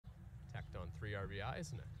impact on 3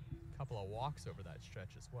 RBIs and a couple of walks over that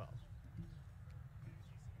stretch as well.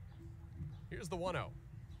 Here's the 1-0.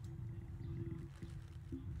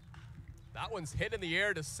 That one's hit in the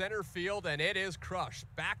air to center field, and it is crushed.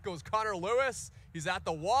 Back goes Connor Lewis. He's at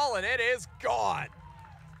the wall, and it is gone.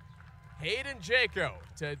 Hayden Jaco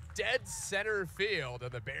to dead center field,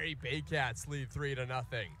 and the Barrie Baycats lead 3-0.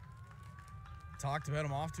 Talked about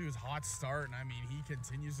him off to his hot start, and I mean, he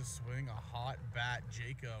continues to swing a hot bat,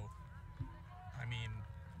 Jaco. I mean,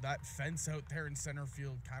 that fence out there in center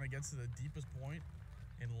field kind of gets to the deepest point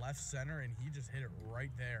in left center, and he just hit it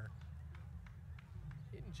right there.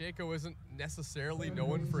 Hayden Jaco isn't necessarily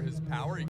known for his power.